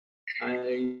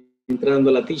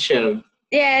entrando la teacher.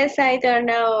 Yes, I don't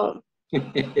know.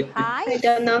 Hi, I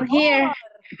don't know here.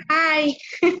 Hi.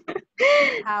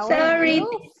 how Sorry. are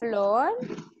you, Flor?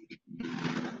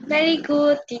 Very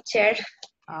good, teacher.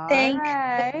 All Thank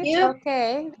right, you.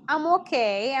 okay. I'm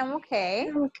okay, I'm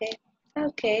okay. Okay.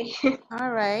 Okay.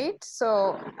 All right,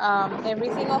 so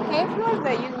everything okay, Flor?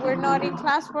 That you were not in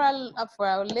class for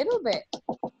a little bit.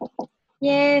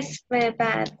 Yes, but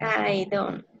I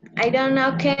don't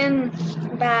know can,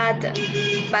 but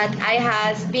I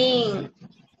has been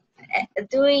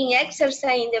doing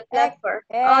exercise in the platform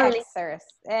only.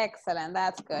 Excellent,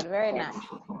 that's good, very nice.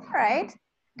 All right.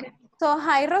 So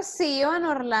hi, Rocio and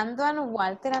Orlando and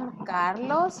Walter and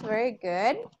Carlos, very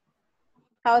good.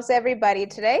 How's everybody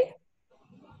today?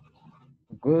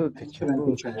 Good, teacher.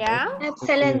 Good. Yeah?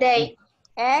 Excellent day.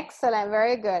 Excellent,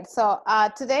 very good. So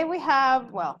today we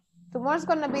have, well, tomorrow's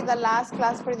going to be the last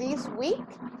class for this week.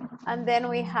 And then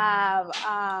we have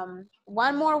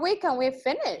one more week and we're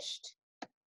finished.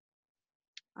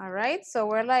 All right, so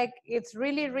we're like, it's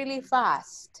really, really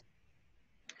fast.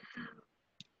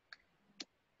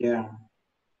 Yeah.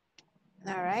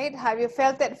 All right, have you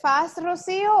felt it fast,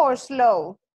 Rocio, or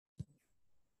slow?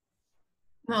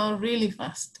 No, really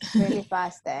fast. Really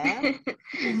fast, eh?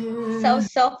 So.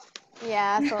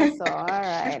 Yeah, so. All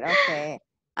right, okay.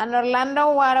 And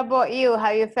Orlando, what about you?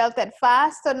 Have you felt it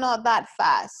fast or not that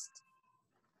fast?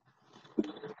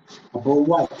 About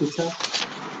what, teacher?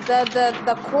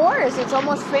 The course, it's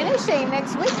almost finishing.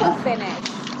 Next week we'll finish.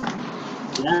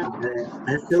 Yeah,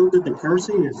 I feel that the course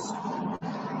is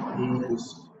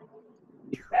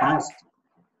fast.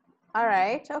 All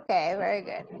right, okay, very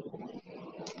good.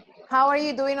 How are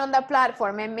you doing on the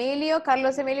platform?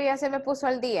 Carlos Emilio ya se me puso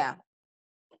al día.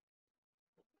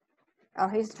 Oh,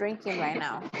 he's drinking right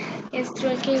now. He's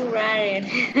drinking right.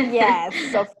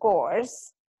 Yes, of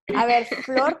course. A ver,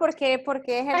 Flor, ¿por qué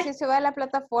ejercicio va de la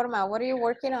plataforma? What are you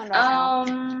working on right now?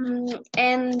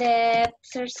 And the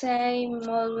exercise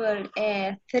module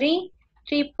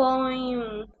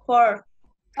 3.4.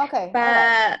 Okay.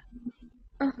 But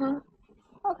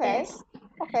Okay. Yes.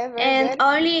 Okay, very And good.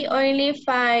 only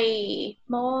 5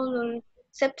 module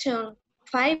section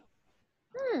 5.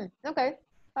 Okay.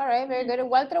 All right, very good.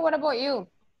 Walter, what about you?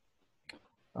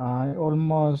 I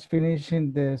almost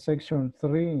finishing the section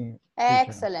 3.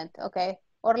 Excellent. Okay.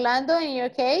 Orlando, in your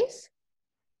case?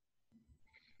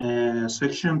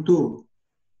 Section 2.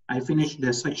 I finished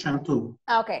the section 2.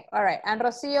 Okay, all right. And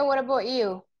Rocio, what about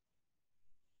you?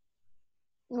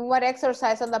 What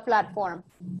exercise on the platform?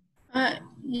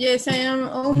 Yes, I am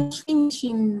almost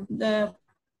finishing the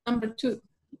number 2,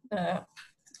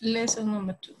 lesson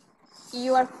number 2.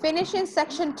 You are finishing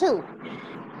section 2?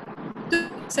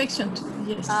 Section 2,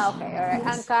 yes. Okay, all right.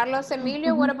 And Carlos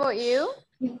Emilio, what about you?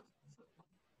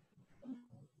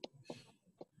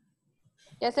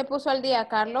 ¿Ya se puso al día,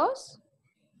 Carlos?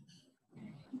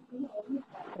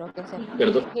 Creo que se...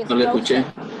 Perdón, no le escuché.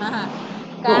 Ajá.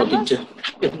 No, Carlos, teacher.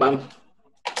 Vamos.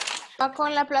 va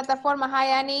con la plataforma.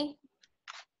 Hi, Annie.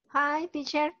 Hi,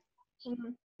 teacher.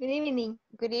 Good evening.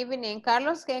 Good evening.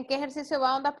 Carlos, ¿en qué ejercicio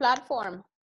va on the platform?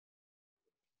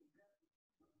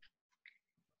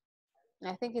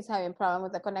 I think he's having a problem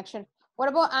with the connection. What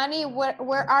about Annie?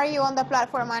 Where are you on the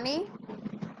platform, Annie?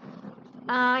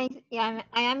 I am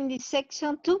in the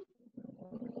section 2.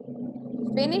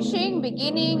 Finishing,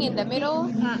 beginning, in the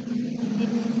middle?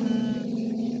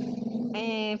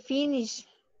 Finish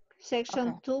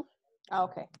section 2.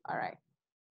 Okay, all right.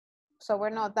 So we're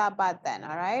not that bad then,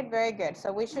 all right? Very good.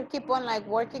 So we should keep on like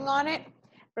working on it.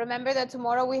 Remember that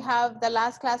tomorrow we have the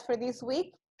last class for this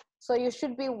week. So you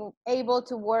should be able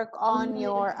to work on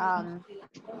your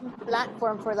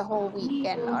platform for the whole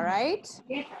weekend, all right?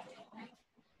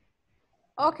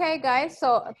 Okay, guys,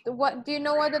 so what do you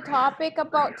know what the topic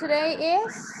about today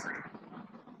is?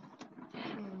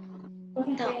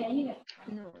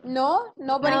 No?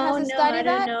 Nobody has studied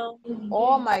that? No.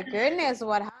 Oh my goodness,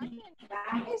 what happened?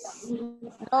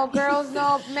 No girls,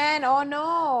 no men, oh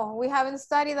no, we haven't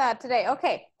studied that today.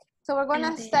 Okay, so we're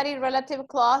gonna study relative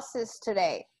clauses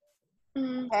today.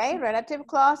 Okay, relative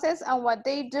clauses, and what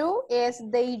they do is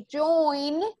they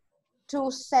join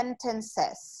two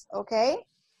sentences, okay?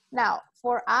 Now,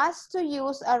 for us to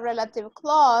use a relative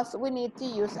clause, we need to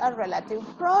use a relative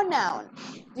pronoun.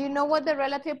 Do you know what the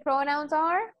relative pronouns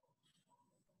are?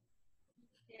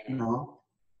 No.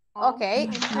 Okay,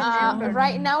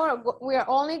 right now we're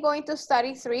only going to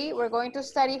study 3. We're going to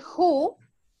study who,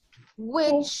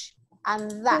 which,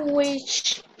 and that.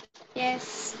 Which,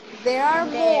 yes. There are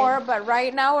more, but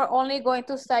right now we're only going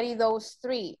to study those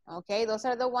 3, okay? Those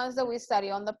are the ones that we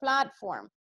study on the platform.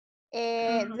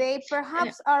 They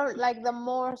perhaps are like the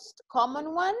most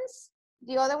common ones.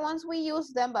 The other ones we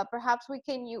use them, but perhaps we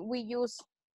use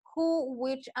who,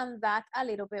 which, and that a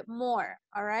little bit more.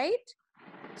 All right.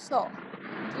 So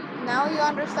now you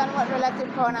understand what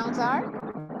relative pronouns are.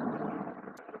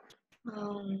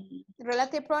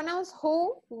 Relative pronouns: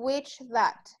 who, which,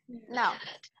 that. Now,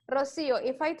 Rocio,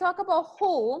 if I talk about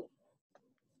who,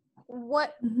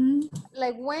 what,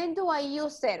 like, when do I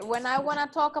use it? When I want to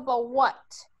talk about what?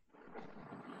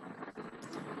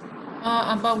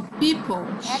 About people.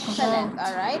 Excellent.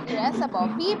 All right. Yes,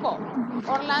 about people.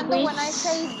 Orlando, when I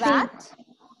say that,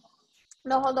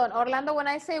 no, hold on. Orlando, when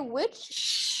I say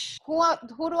which,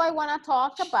 who do I want to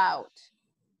talk about?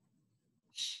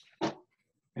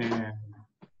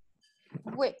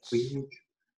 Which?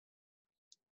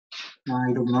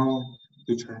 I don't know,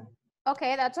 teacher.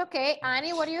 Okay, that's okay.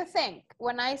 Annie, what do you think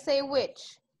when I say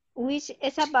which? Which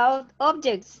is about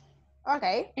objects.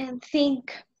 Okay. And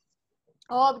think.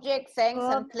 Objects, things,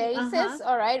 and places.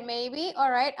 All right, maybe. All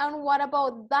right. And what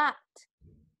about that,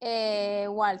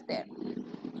 Walter?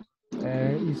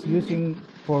 It's using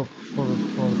for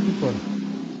people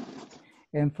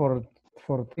and for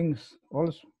things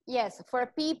also. Yes, for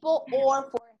people or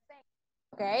for things.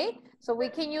 Okay, so we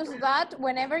can use that.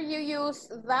 Whenever you use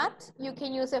that, you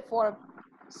can use it for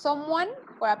someone,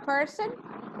 for a person,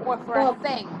 or for a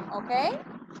thing. Okay.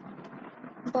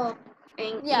 Both.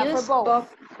 And Yeah, for use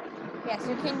both. Yes,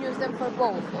 you can use them for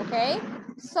both. Okay.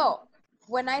 So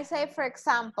when I say, for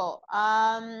example,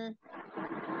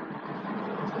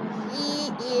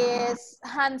 he is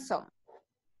handsome,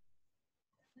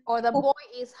 or the boy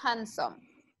is handsome.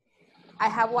 I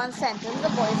have one sentence: the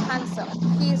boy is handsome.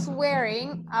 He's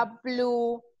wearing a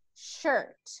blue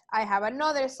shirt. I have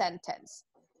another sentence.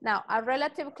 Now, a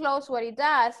relative clause, what it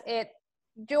does, it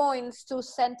joins two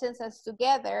sentences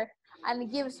together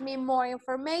and gives me more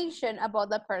information about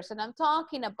the person I'm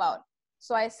talking about.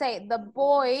 So I say the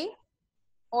boy,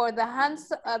 or the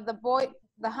handsome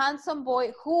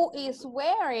boy who is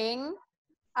wearing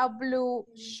a blue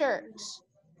shirt.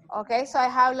 Okay, so I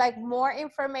have like more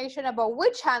information about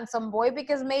which handsome boy,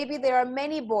 because maybe there are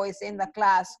many boys in the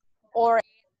class or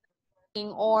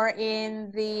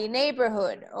in the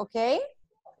neighborhood. Okay,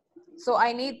 so I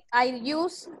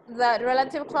use the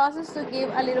relative clauses to give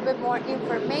a little bit more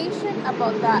information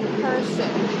about that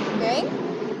person. Okay,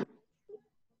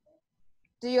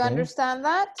 do you understand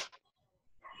that?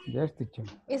 Yes, teacher.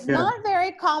 It's not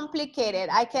very complicated.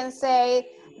 I can say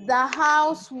the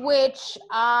house which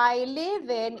I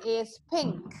live in is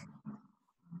pink.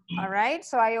 All right,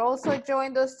 so I also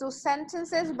join those two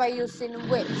sentences by using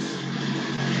which.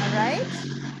 All right.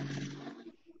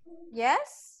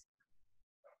 Yes.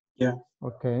 Yeah.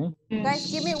 Okay. Guys,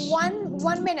 give me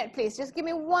one minute, please. Just give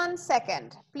me 1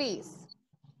 second, please.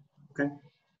 Okay.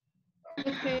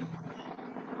 Okay.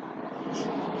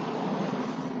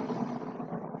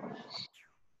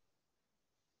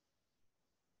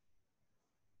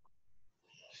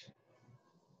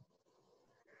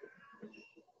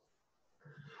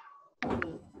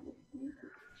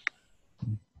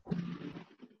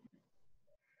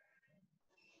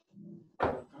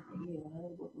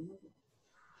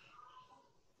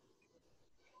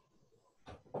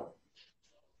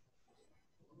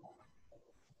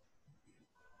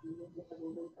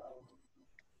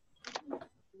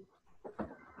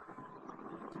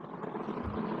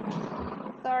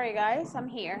 Sorry, guys, I'm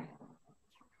here.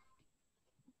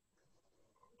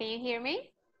 Can you hear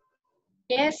me?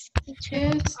 Yes,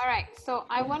 teacher. All right, so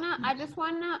I just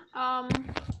wanna,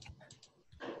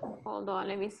 hold on,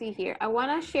 let me see here. I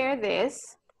wanna share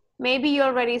this. Maybe you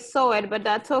already saw it, but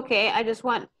that's okay. I just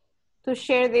want to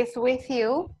share this with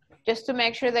you just to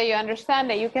make sure that you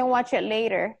understand it. You can watch it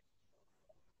later.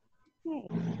 Okay.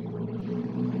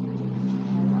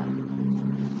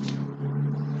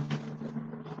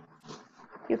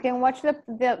 You can watch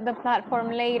the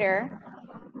platform later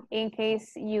in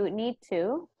case you need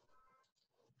to.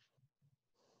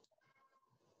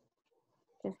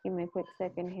 Just give me a quick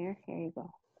second here. Here you go.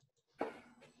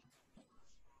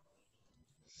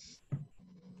 I'm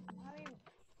having a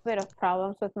bit of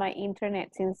problems with my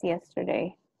internet since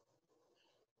yesterday.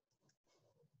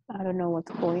 I don't know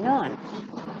what's going on.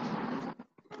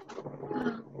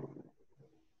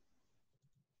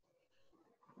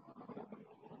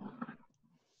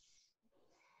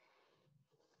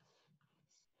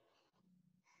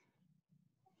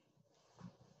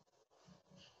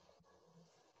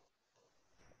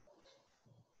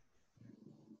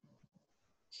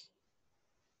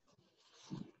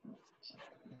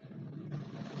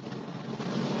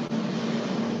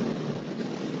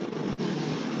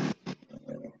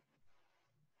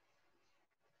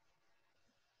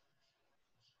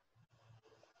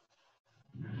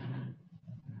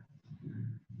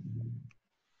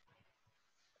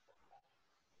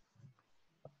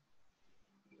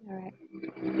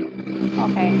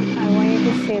 Okay, I want you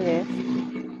to see this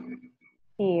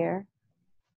here.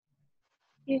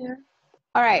 Here.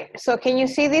 All right, so can you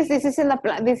see this? This is in the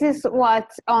this is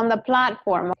what's on the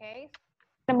platform, okay?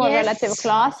 About relative Yes.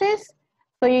 clauses.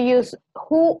 So you use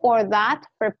who or that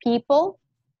for people.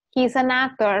 He's an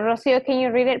actor. Rocio, can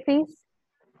you read it, please?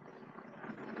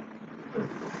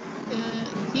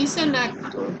 He's an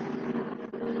actor.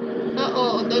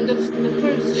 The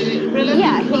first relative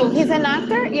Yeah, clause. he's an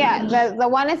actor. Yeah, the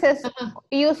one that says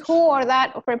use who or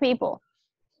that for people.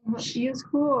 Use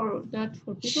who or that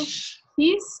for people.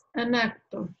 He's an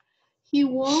actor. He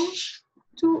won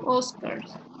 2 Oscars.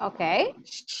 Okay.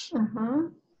 Uh-huh.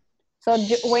 So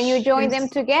when you join them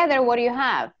Yes. together, what do you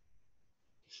have?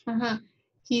 Uh-huh.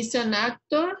 He's an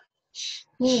actor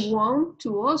who won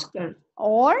 2 Oscars.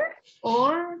 Or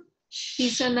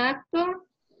He's an actor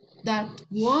that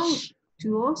won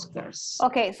 2 Oscars.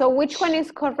 okay, so which one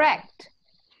is correct?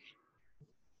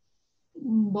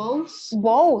 Both.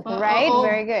 Both, right?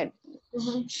 Very good.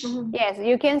 Uh-huh. Yes,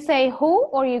 you can say who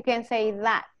or you can say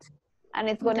that, and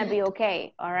it's gonna be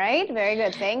okay. All right, very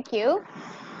good. Thank you.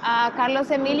 Carlos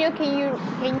Emilio, can you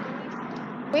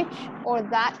which or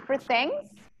that for things?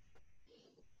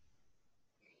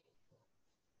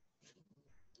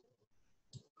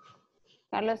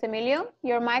 Carlos Emilio,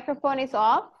 your microphone is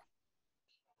off.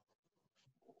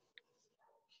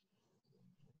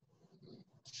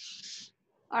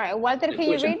 All right, Walter, can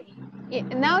you read? Yeah,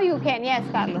 now you can, yes,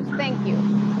 Carlos, thank you.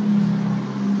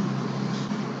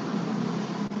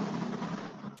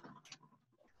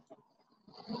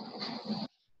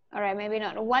 All right, maybe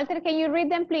not. Walter, can you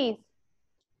read them, please?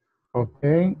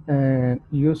 Okay,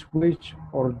 use which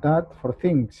or that for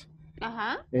things.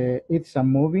 Uh-huh. It's a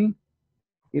movie.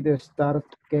 It stars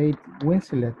Kate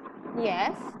Winslet.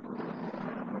 Yes.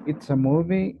 It's a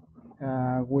movie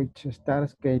which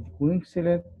stars Kate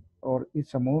Winslet, or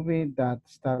it's a movie that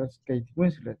stars Kate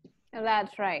Winslet.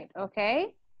 That's right,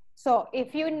 okay. So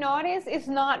if you notice, it's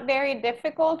not very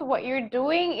difficult. What you're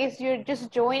doing is you're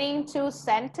just joining 2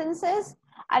 sentences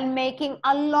and making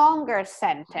a longer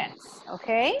sentence,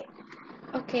 okay?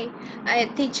 Okay.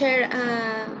 Teacher,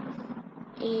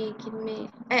 give me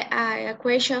a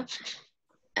question.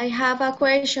 I have a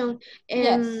question.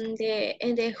 Yes.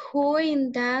 The who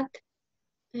in that,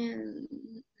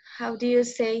 how do you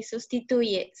say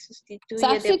sustituye? Sustituye the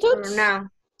Substitutes? pronoun.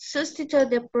 Substitute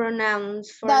the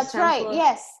pronouns, for That's example. right,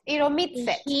 yes. It omits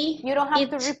it. He, You don't have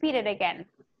to it. repeat it again.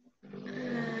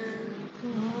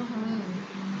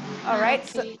 All right,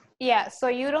 so Okay. yeah, so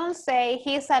you don't say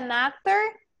he's an actor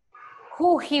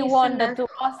who he He's won an the act- 2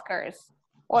 Oscars,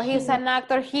 or he's an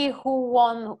actor he who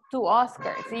won 2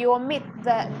 Oscars. You omit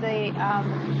the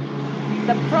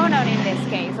pronoun in this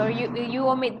case, or you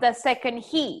omit the second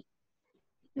he.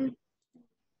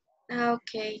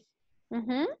 Okay.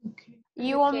 Mm-hmm.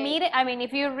 You Okay. omit it. I mean,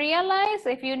 if you realize,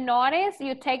 if you notice,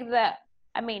 you take the,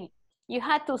 I mean, you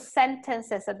had 2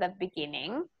 sentences at the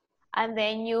beginning, and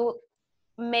then you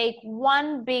make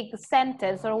 1 big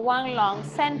sentence or 1 long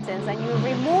sentence, and you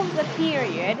remove the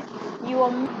period, you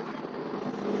omit,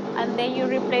 and then you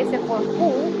replace it for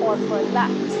who or for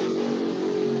that.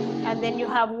 And then you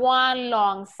have 1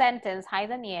 long sentence. Hi,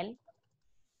 Daniel.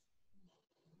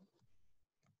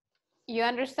 You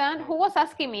understand? Who was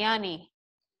asking me, Annie?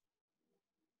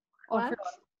 Or What?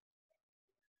 Flor?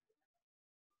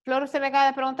 Flor, usted me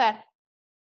acaba de preguntar.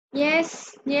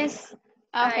 Yes, yes.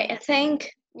 Okay. I think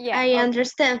Yeah. I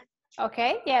understand.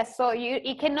 Okay. Yes. So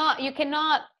you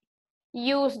cannot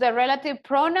use the relative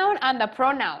pronoun and the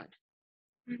pronoun.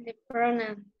 The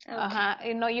pronoun. Okay.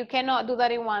 You know, you cannot do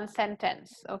that in 1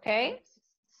 sentence. Okay.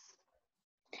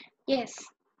 Yes.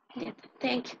 Yeah,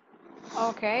 thank you.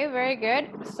 Okay. Very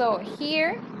good. So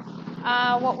here,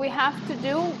 what we have to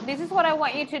do. This is what I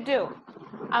want you to do.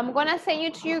 I'm gonna send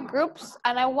you to your groups,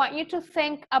 and I want you to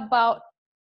think about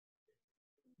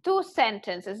 2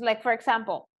 sentences. Like, for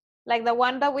example, like the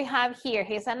one that we have here.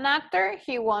 He's an actor.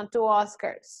 He won 2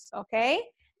 Oscars. Okay.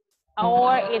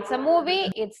 Or it's a movie.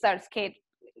 It stars Kate.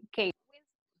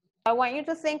 I want you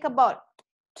to think about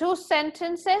 2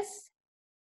 sentences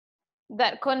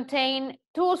that contain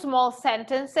 2 small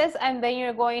sentences, and then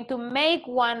you're going to make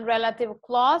 1 relative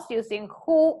clause using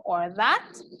who or that,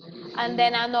 and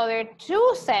then another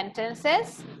 2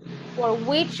 sentences for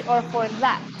which or for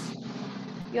that.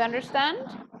 You understand?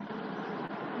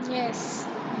 Yes.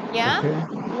 Yeah?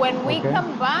 Okay. When we Okay.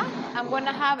 come back, I'm going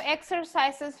to have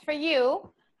exercises for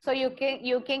you so you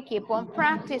can keep on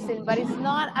practicing, but it's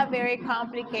not a very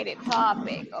complicated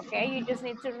topic, okay? You just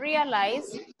need to realize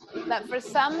that for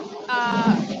some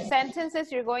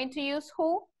sentences you're going to use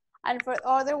who, and for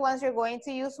other ones you're going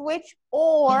to use which,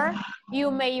 or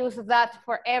you may use that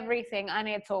for everything and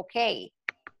it's okay.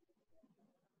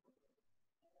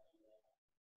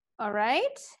 All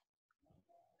right?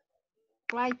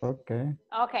 Right. Okay.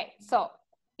 Okay, so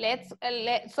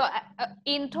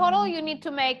in total you need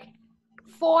to make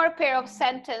 4 pair of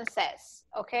sentences,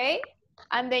 okay?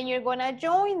 And then you're gonna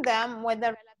join them with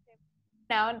the relative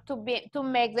noun to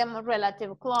make them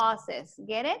relative clauses.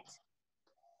 Get it?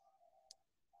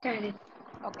 Got it.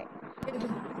 Okay.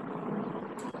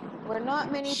 We're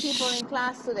not many people in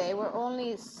class today. We're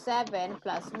only 7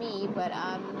 plus me, but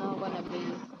I'm not gonna be,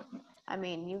 I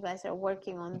mean, you guys are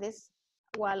working on this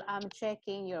while I'm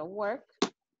checking your work,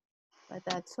 but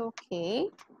that's okay.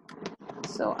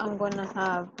 So I'm gonna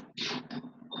have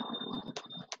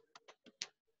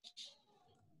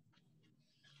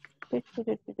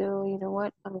you know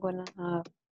what? I'm gonna have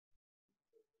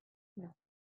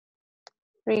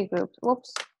 3 groups.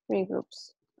 Whoops, 3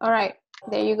 groups. All right,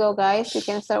 there you go, guys. You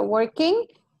can start working.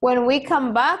 When we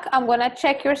come back, I'm gonna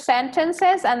check your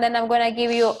sentences and then I'm gonna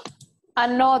give you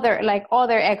another, like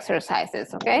other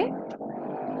exercises, okay?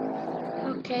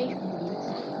 Okay.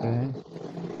 Okay.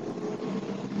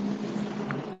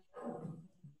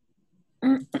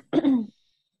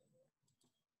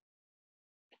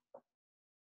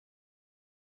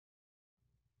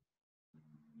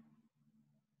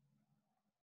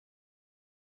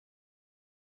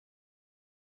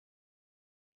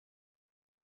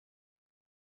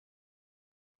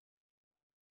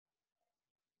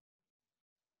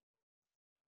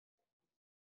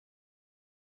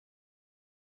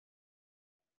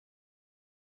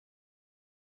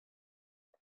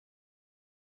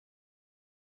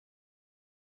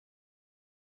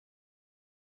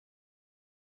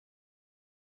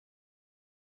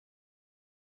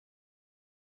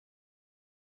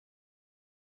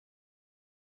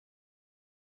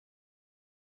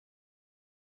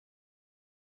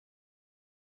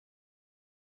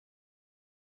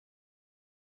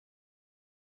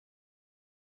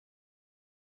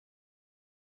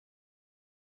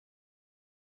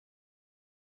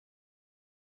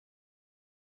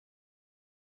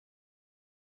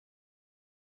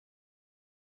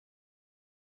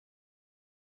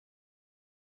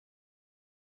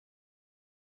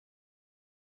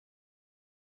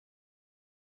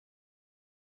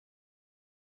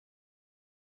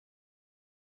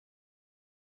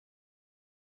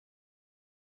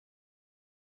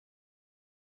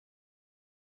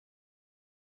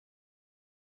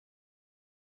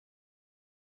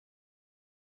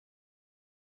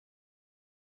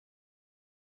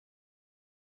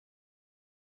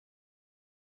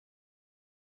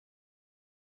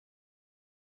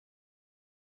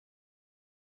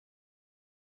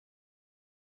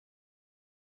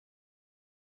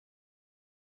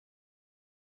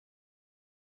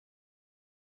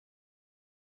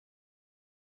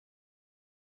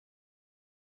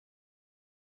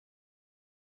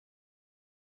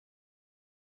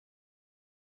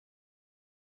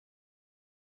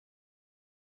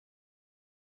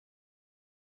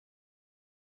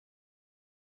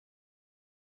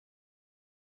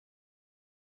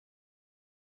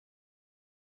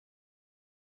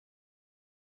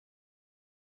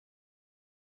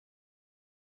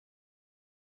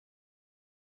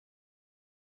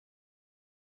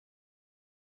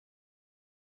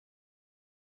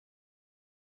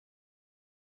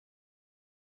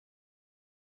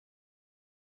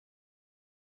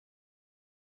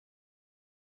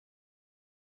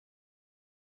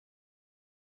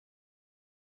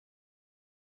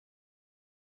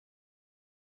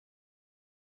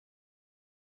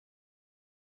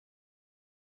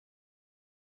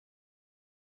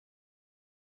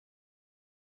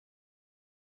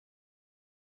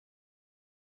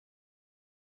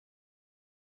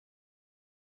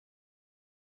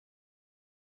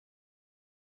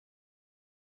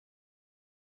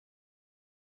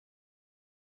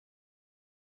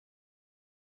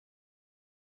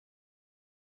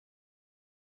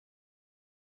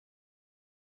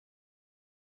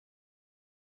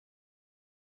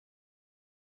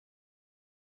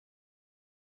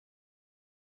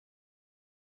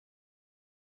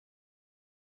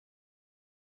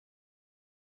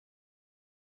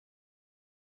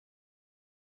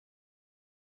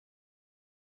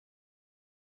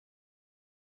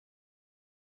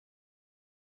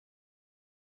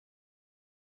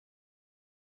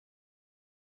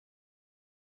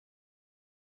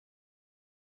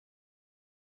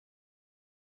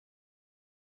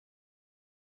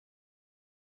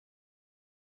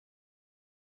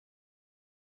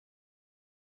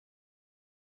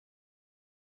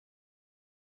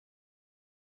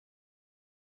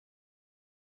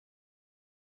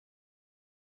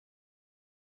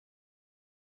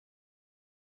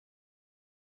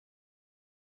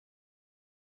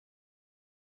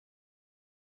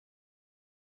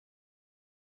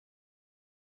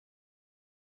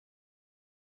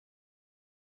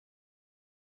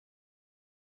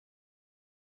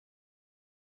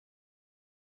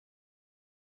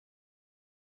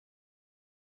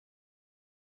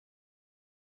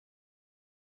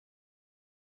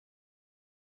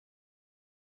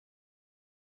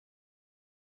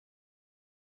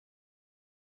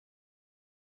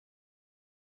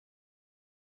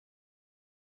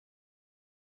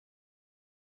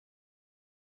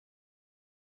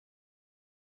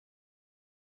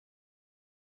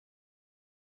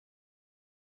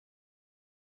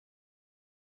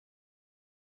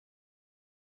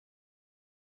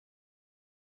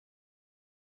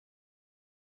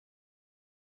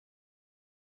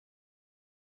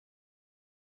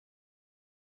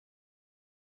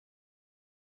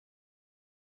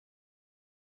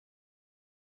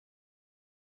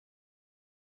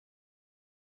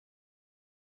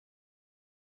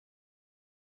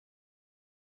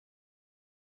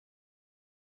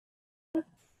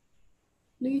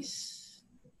 please.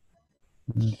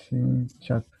 Let me see,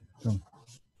 chat.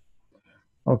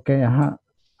 Okay,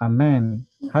 amen.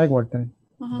 Hi, Walter.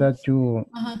 That you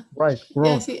write,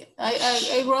 Yes, wrote.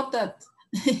 I wrote that.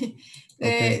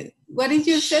 Okay. What is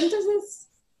your sentences?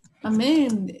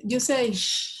 Amen. You say,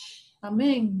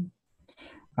 amen.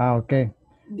 Okay.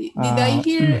 Did I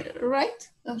hear right?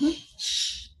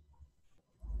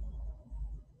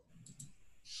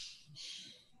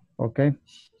 Okay.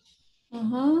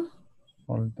 Uh-huh.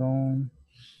 Hold on.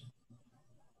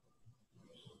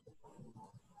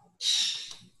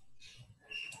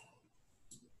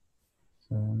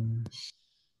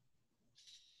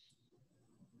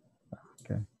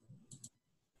 Okay.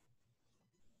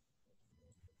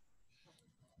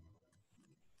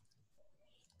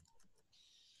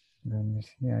 Let me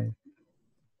see.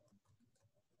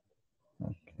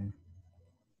 Okay.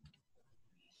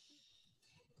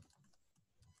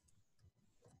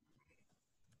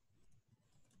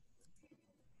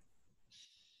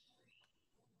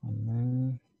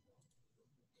 Amen.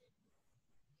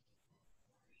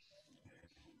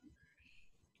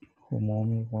 Who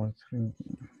mommy was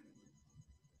drinking.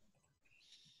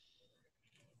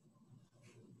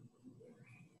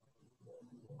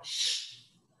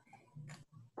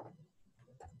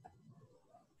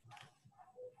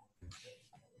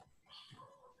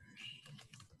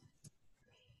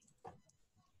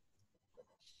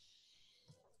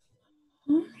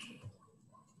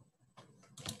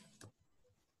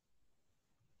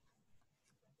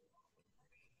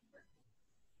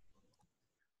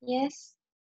 Yes.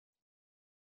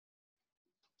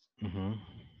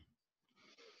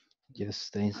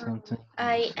 Just saying something.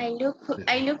 I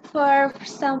look for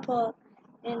example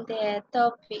in the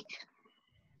topic.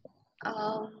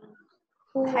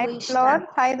 Who Hi, is that? Flor.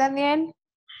 Hi, Daniel.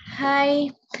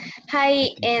 Hi,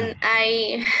 and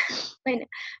bueno,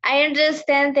 I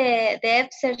understand the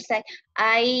exercise.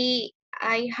 I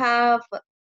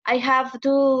have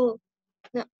to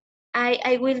no,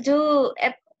 I will do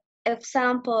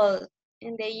example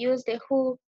and they use the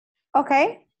who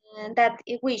Okay. and that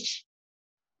which.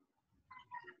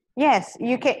 Yes,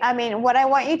 you can. I mean, what I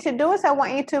want you to do is I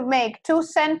want you to make 2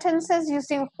 sentences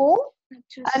using who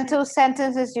and 2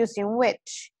 sentences using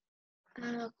which.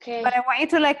 Okay. But I want you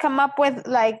to like come up with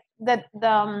like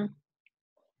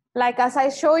like as I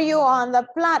show you on the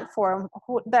platform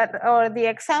or the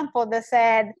example that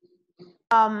said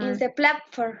Is the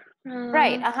platform.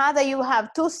 right, that you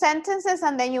have 2 sentences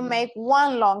and then you make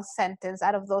 1 long sentence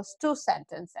out of those 2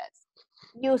 sentences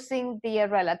using the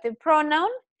relative pronoun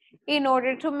in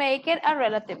order to make it a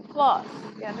relative clause.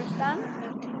 You understand?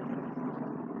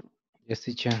 Yes,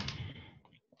 teacher.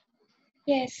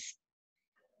 Yes.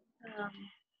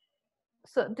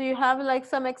 So do you have like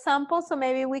some examples so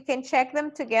maybe we can check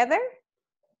them together?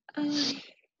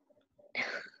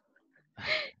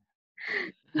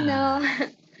 No.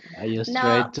 I just No.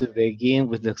 tried to begin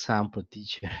with the example,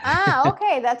 teacher.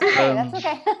 Okay, that's okay, that's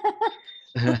okay.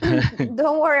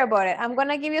 Don't worry about it. I'm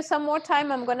gonna give you some more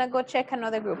time. I'm gonna go check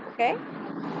another group, okay?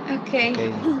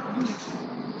 Okay.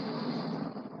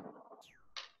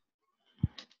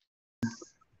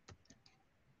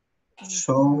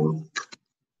 So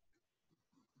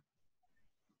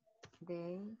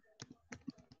They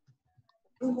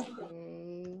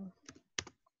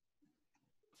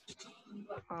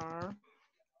are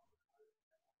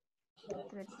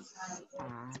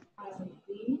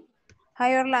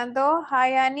Hi, Orlando.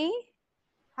 Hi, Annie.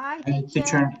 Hi,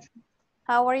 teacher,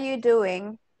 How are you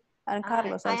doing? And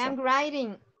Carlos I also. am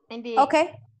writing in the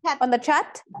Okay, chat. on the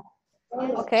chat?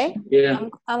 Yes. Okay, Yeah.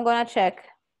 I'm gonna check.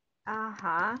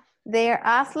 Uh-huh. They're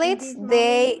athletes, this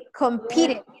they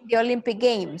competed in the Olympic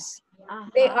Games.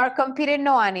 They Uh-huh. are competed,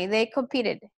 no, Annie, they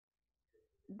competed.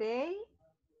 They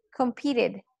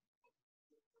Competed.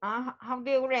 how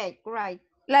do you write? Right.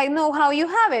 Like, no, how you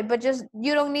have it, but just,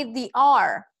 you don't need the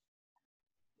R.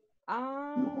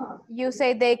 You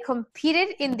say they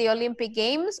competed in the Olympic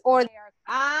Games or they are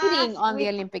competing on the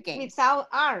Olympic Games. Without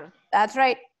R. That's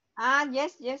right.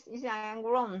 Yes, I am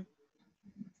wrong.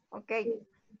 Okay.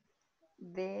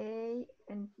 They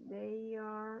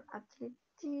are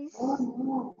athletes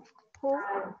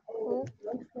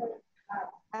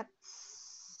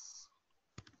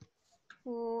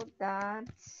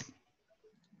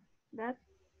that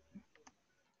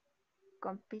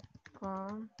competed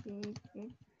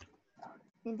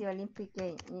in the Olympic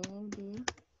Games.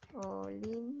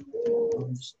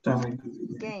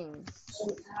 This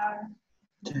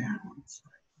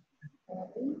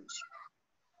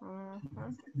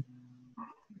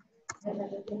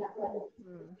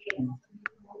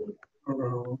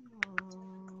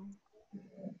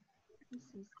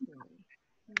is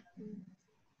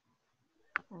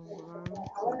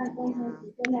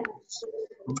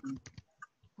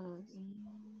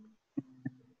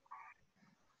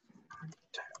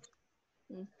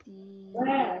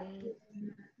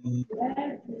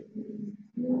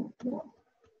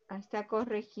Está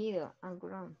corregido.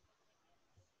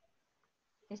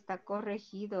 Está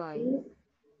corregido ahí.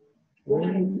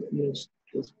 Yes.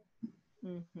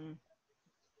 Ujú.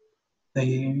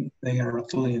 They are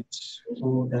affiliates.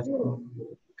 So that's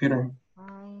Peter.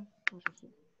 Ay,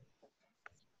 corregido.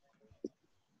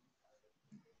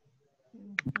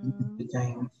 Ujú. The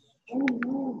James.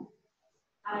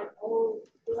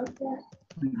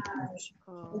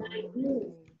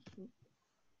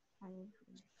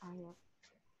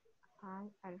 I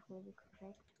already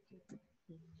corrected.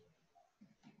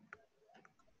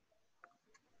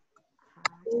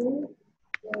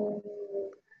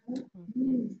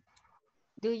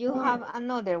 Do you have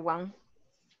another one?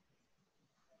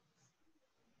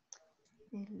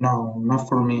 No, not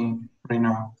for me right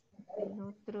now. El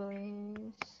otro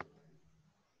es...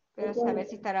 Pero saber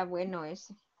si estará bueno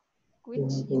ese. Which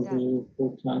is that?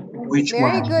 Which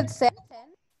Very one? good sentence.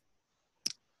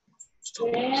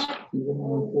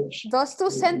 Those two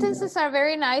sentences are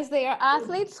very nice. They are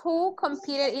athletes who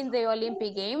competed in the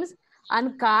Olympic Games.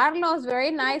 And Carlos,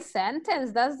 very nice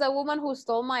sentence. That's the woman who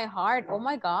stole my heart. Oh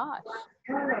my gosh.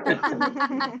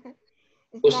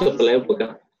 Justo por la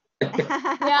época.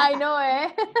 Yeah, I know,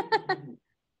 eh?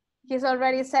 He's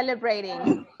already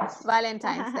celebrating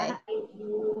Valentine's Day.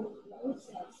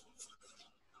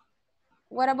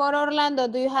 What about Orlando?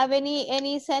 Do you have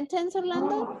any sentence,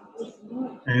 Orlando?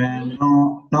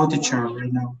 No teacher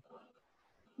right now.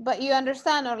 But you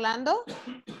understand, Orlando?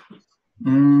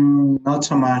 Not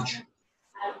so much.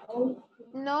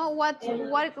 No, what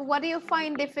do you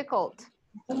find difficult?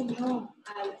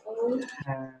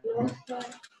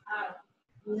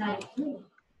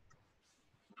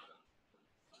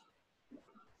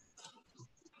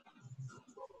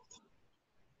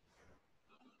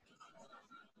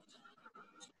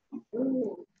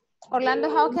 Orlando,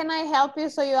 how can I help you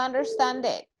so you understand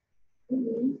it?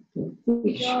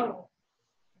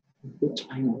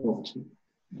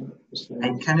 I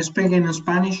can speak in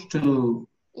Spanish to...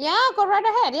 Yeah, go right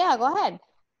ahead. Yeah, go ahead.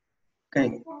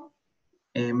 Okay.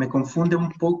 Me confunde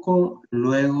un poco.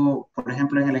 Luego, por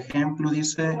ejemplo, en el ejemplo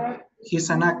dice, he's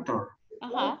an actor.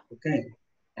 Ajá. Okay.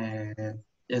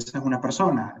 Esa es una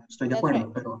persona, estoy de acuerdo,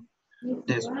 right. pero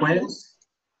después,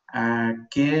 ¿a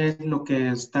qué es lo que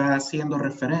está haciendo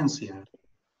referencia?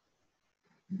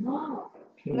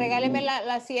 Regáleme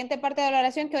la siguiente parte de la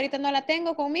oración que ahorita no la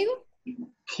tengo conmigo.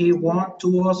 He won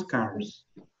 2 Oscars.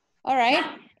 All right.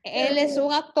 Él es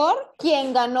un actor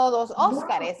quien ganó 2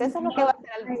 Óscares. Eso es lo que va a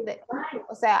hacer.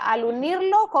 O sea, al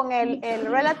unirlo con el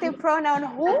relative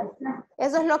pronoun who,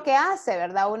 eso es lo que hace,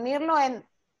 ¿verdad?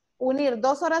 Unir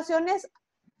 2 oraciones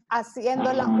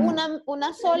haciéndola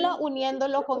una sola,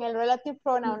 uniéndolo con el relative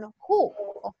pronoun who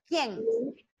o quién.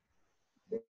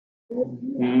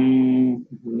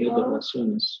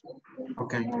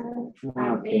 Okay.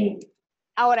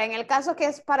 Ahora, en el caso que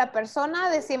es para persona,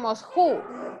 decimos who,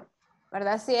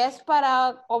 ¿verdad? Si es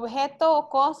para objeto o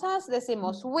cosas,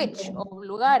 decimos which o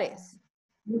lugares.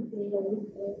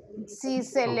 Si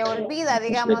se le olvida,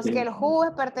 digamos, que el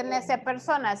who pertenece a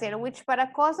personas y el which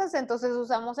para cosas, entonces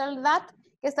usamos el that,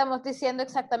 que estamos diciendo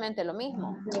exactamente lo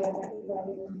mismo.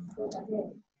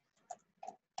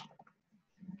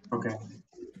 Okay.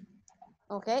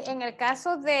 Ok, en el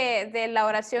caso de la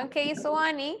oración que hizo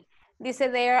Annie, dice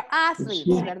they are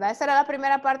athletes, ¿verdad? Esa era la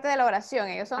primera parte de la oración.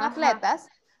 Ellos son atletas.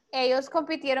 Ellos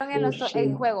compitieron en los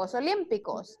Juegos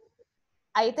Olímpicos.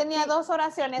 Ahí tenía 2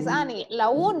 oraciones, Annie. La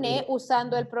une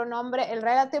usando el pronombre, el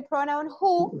relative pronoun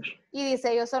who, y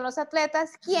dice ellos son los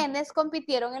atletas quienes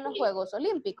compitieron en los Juegos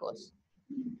Olímpicos.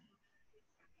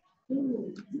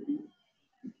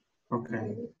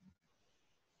 Okay.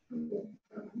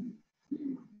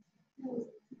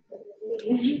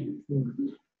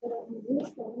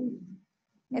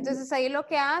 Entonces ahí lo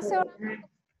que hace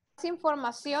es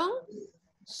información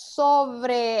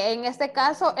sobre, en este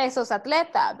caso, esos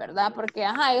atletas, ¿verdad? Porque,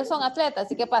 ellos son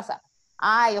atletas. ¿Y qué pasa?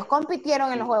 Ellos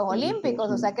compitieron en los Juegos Olímpicos,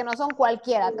 o sea que no son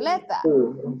cualquier atleta.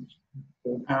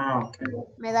 Okay.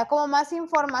 Me da como más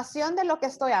información de lo que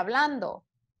estoy hablando.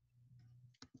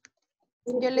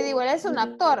 Yo le digo, él es un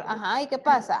actor. ¿Y qué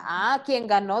pasa? Quien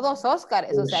ganó 2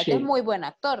 Óscares, o sea que es muy buen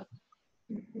actor.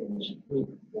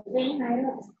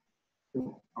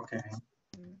 Okay.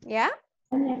 ¿Ya?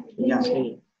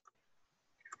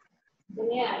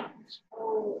 Yeah.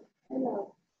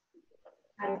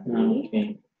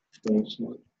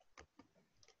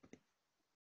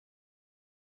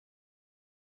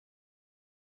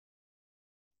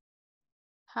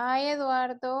 Hi,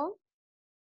 Eduardo.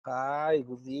 Hi,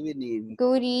 good evening.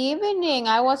 Good evening.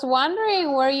 I was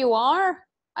wondering where you are.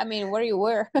 I mean, where you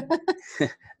were.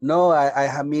 No, I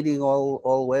have meeting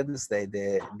all Wednesday,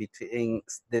 between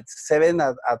the 7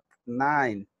 at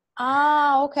 9,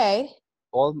 Ah, okay.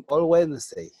 all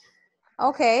Wednesday.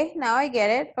 Okay, now I get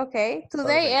it. Okay.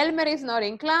 Today, Okay. Elmer is not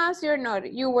in class.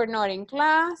 You were not in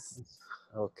class.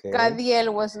 Okay.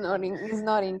 Cadiel is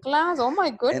not in class. Oh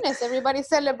my goodness, everybody's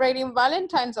celebrating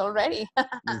Valentine's already.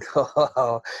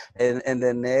 No, and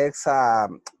the next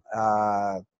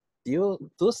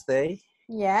Tuesday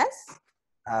Yes.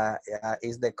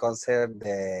 is the concert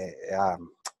the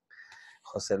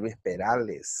Jose Luis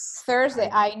Perales. Thursday,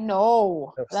 I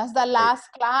know. That's the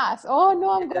last class. Oh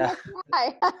no, I'm gonna cry.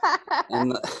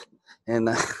 and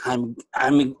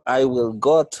I will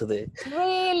go to the.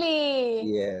 Really?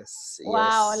 Yes.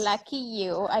 Wow, yes. lucky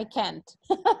you. I can't.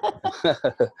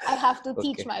 I have to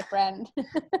teach Okay. my friend.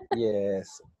 Yes.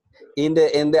 In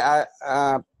the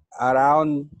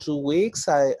around 2 weeks,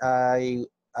 I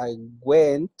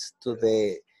went to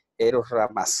the Eros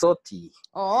Ramazzotti.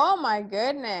 Oh my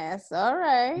goodness. All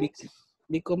right.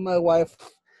 Because my wife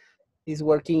is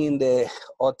working in the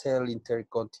Hotel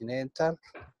Intercontinental.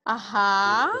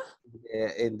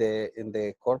 In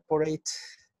the corporativo.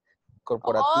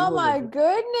 Oh my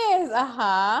goodness.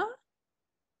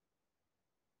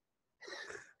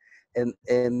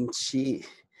 And she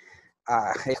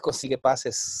consigue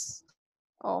pases.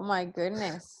 Oh my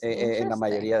goodness. En la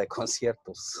mayoría Interesting. de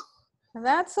conciertos.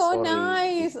 That's so Sorry.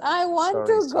 nice. I want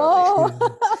Sorry, to go.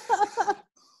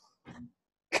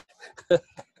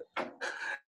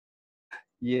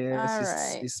 Yes,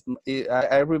 All right.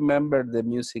 I remember the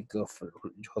music of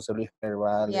Jose Luis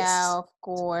Perales. Yeah, of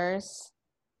course.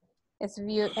 It's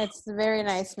very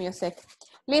nice music.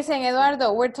 Listen,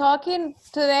 Eduardo, we're talking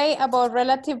today about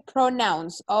relative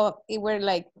pronouns. We're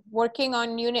like working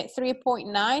on unit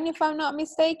 3.9, if I'm not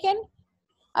mistaken.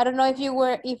 I don't know if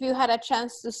you had a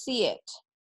chance to see it.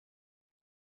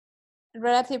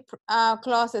 Relative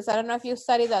clauses. I don't know if you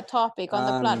studied that topic on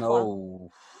the platform.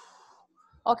 No.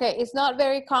 Okay, it's not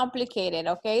very complicated,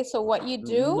 okay? So what you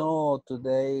do... No,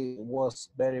 today was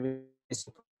very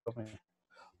busy for me.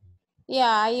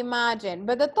 Yeah, I imagine.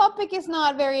 But the topic is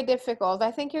not very difficult. I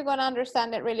think you're going to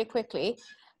understand it really quickly.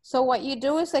 So what you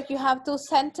do is like you have two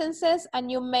sentences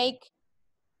and you make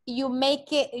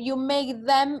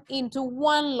them into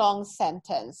one long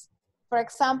sentence. For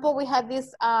example, we had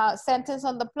this sentence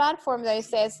on the platform that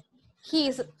says,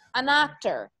 he's an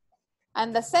actor.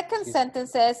 And the second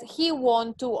sentence says, he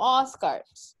won 2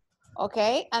 Oscars.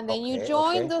 Okay? And then you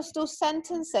join those two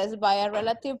sentences by a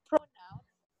relative pronoun,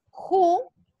 who,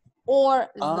 or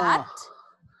that,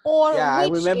 or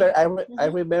which. I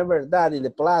remember that in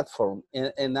the platform.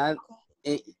 And I,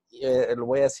 lo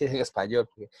voy a decir en español,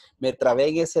 porque me trabé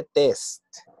en ese test.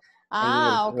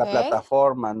 En la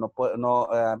plataforma. No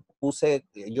puse,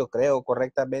 yo creo,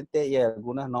 correctamente y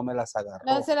algunas no me las agarró.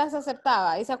 No se las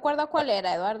aceptaba. ¿Y se acuerda cuál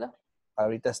era, Eduardo?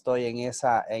 Ahorita estoy en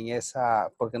esa,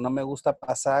 porque no me gusta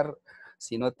pasar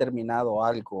si no he terminado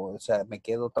algo. O sea, me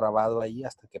quedo trabado ahí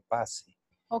hasta que pase.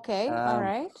 Ok, all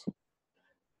right.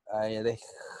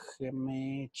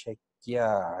 Déjeme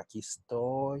chequear. Aquí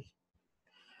estoy.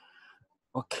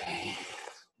 Ok.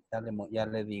 Ya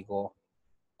le digo.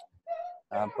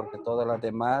 Porque todas las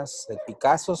demás,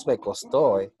 Picassos me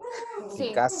costó. Sí.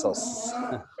 Picassos.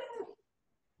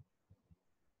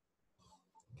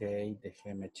 Ok,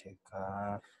 déjeme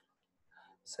checar.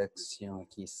 Sección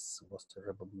aquí,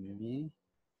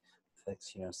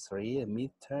 Section 3,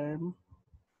 midterm.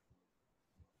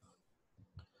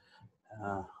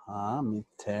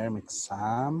 Midterm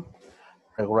exam.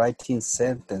 Rewriting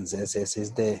sentences. This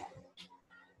is the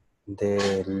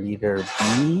letter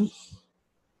B.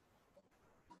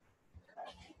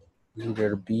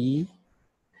 Letter B.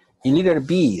 In letter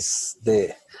B is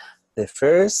the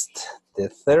first, the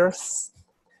third,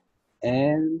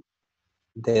 and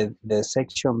the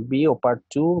section B or part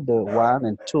 2, the 1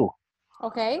 and 2.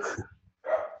 Okay.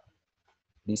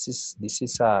 This is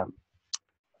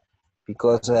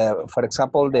because for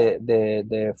example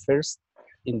the first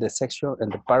in the section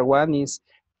and the part 1 is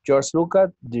George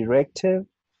Lucas directed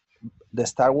the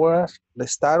Star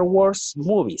Wars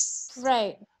movies.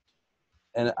 Right.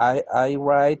 And I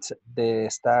write the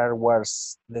Star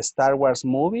Wars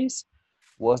movies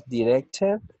was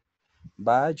directed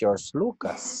by George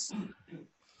Lucas.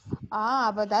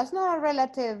 But that's not a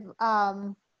relative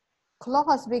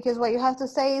clause, because what you have to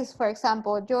say is, for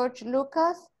example, George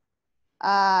Lucas,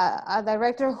 a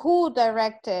director who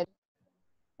directed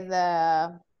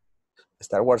the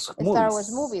Star Wars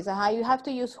movies. You have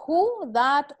to use who,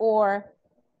 that, or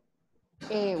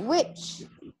which.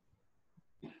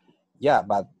 Yeah,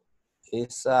 but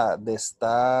it's the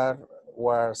Star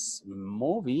was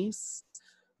movies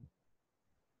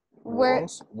Where,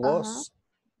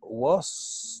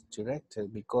 was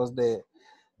directed because the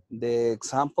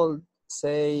example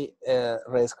say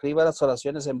reescriba las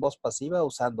oraciones en voz pasiva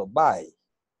usando by.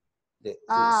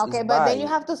 okay, but then you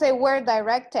have to say were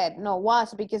directed, no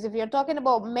was, because if you're talking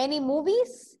about many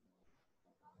movies,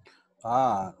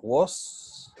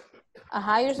 was.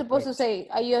 you're supposed to say,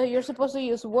 you're supposed to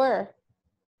use were.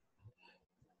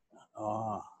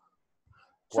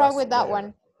 Try with that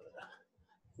one.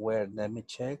 Where, let me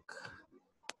check.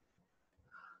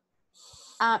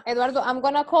 Eduardo, I'm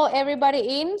gonna call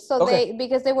everybody in so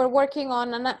because they were working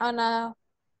on an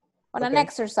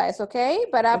exercise, okay?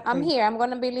 But I'm here. I'm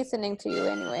gonna be listening to you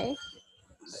anyway.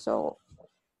 So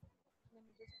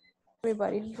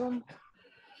everybody's room.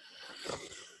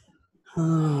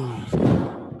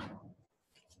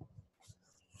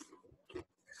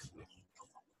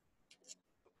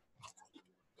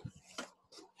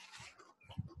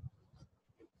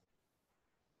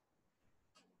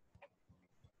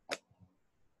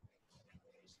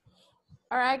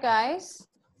 All right, guys.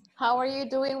 How are you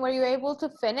doing? Were you able to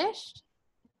finish?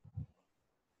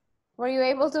 Were you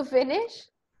able to finish?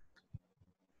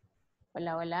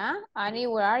 Hola, hola. Annie,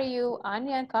 where are you?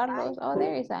 Annie and Carlos. Oh,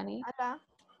 there is Annie. Hola.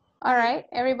 All right.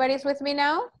 Everybody's with me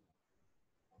now?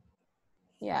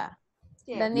 Yeah.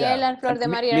 Daniela and Flor de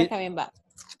Maria are coming back.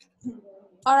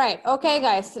 All right. Okay,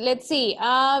 guys. Let's see.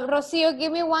 Rocio,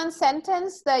 give me one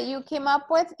sentence that you came up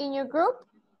with in your group.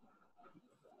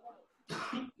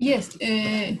 Yes.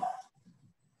 We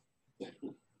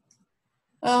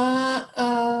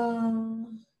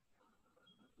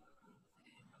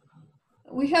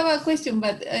have a question,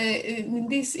 but in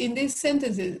this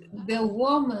sentences, the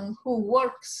woman who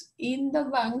works in the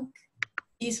bank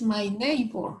is my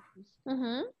neighbor.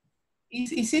 Mm-hmm.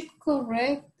 Is it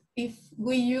correct if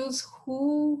we use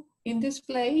who in this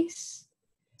place?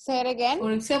 Say it again.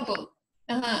 For example,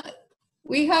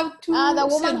 we have two the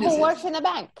woman sentences. who works in the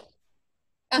bank.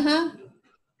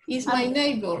 Is my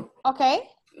neighbor. Okay.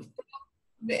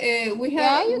 We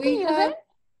have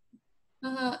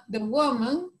the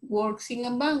woman works in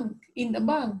a bank,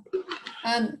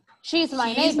 and she's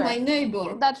my neighbor. Is my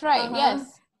neighbor. That's right.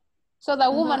 Yes. So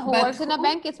the woman who works in a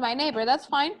bank is my neighbor. That's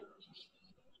fine.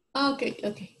 Okay.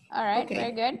 All right. Okay.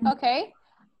 Very good. Okay.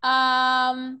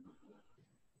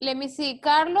 Let me see.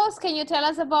 Carlos, can you tell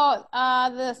us about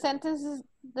the sentence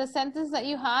that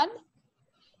you had?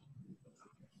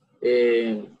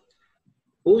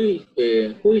 Who is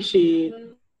she?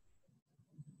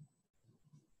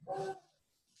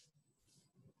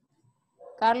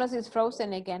 Carlos is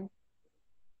frozen again.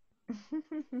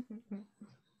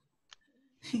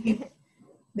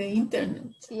 The internet.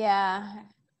 Yeah.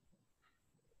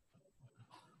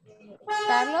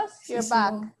 Carlos, you're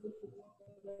back.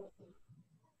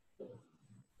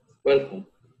 Welcome.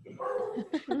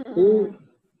 Who?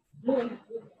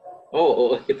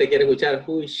 Oh, es que te quiere escuchar.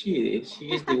 Who is she?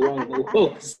 She is the one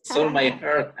who stole my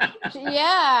heart.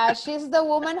 Yeah, she's the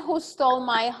woman who stole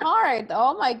my heart.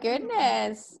 Oh my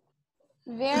goodness.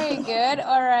 Very good.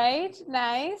 All right.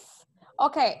 Nice.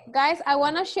 Okay, guys, I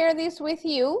want to share this with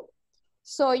you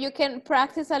so you can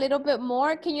practice a little bit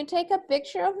more. Can you take a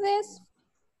picture of this?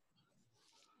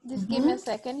 Just give me a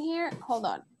second here. Hold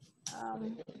on.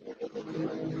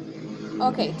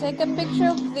 Okay, take a picture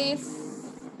of these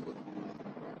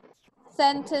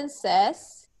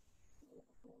sentences.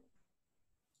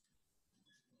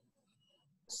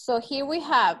 So here we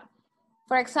have,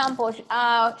 for example,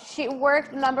 she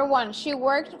worked, number one, she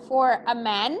worked for a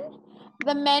man.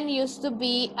 The man used to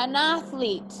be an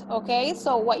athlete, okay?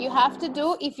 So what you have to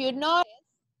do, if you notice,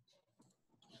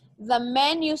 the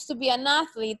man used to be an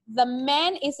athlete. The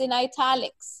man is in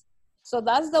italics. So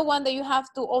that's the one that you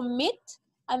have to omit,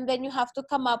 and then you have to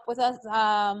come up with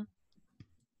a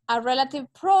relative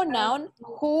pronoun,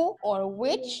 who or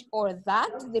which or that,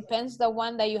 depends the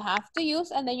one that you have to use,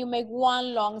 and then you make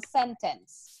one long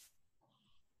sentence.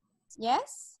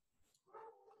 Yes?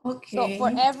 Okay. So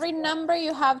for every number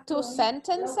you have two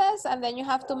sentences, and then you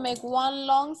have to make one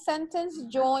long sentence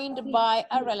joined by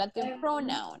a relative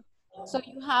pronoun. So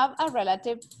you have a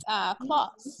relative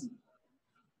clause.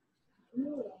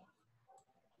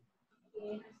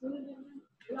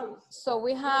 So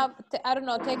we have, I don't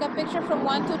know, take a picture from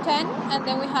 1 to 10, and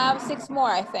then we have 6 more,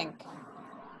 I think.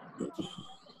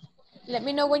 Let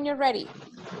me know when you're ready.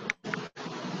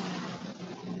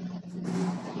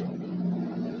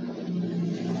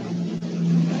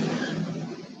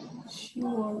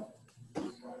 Sure.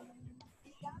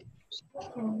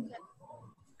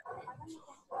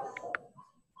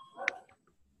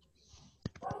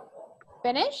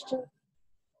 Finished?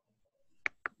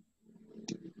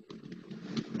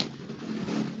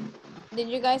 Did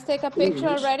you guys take a picture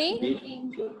already?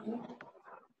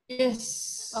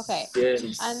 Yes. Okay.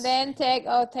 Yes. And then take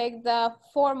the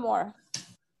four more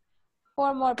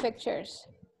pictures.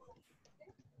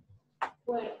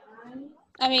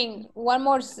 I mean, one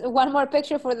more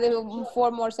picture for the four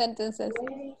more sentences.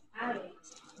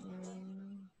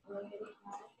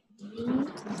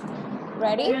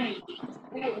 Ready?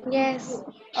 Yes.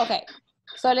 Okay.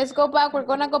 So let's go back. We're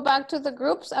gonna go back to the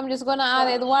groups. I'm just gonna add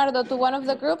Eduardo to one of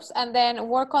the groups and then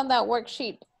work on that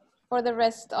worksheet for the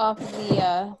rest of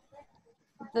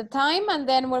the time, and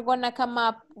then we're gonna come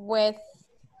up with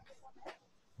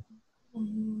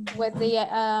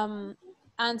the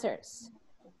answers.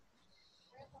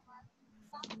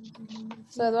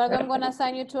 So Eduardo, I'm gonna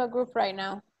assign you to a group right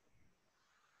now.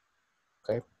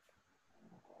 Okay.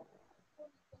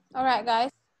 All right, guys.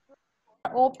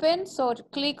 Open, so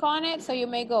click on it so you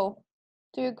may go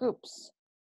to your groups.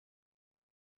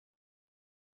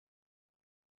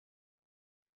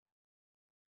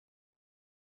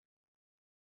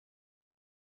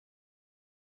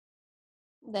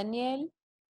 Daniel.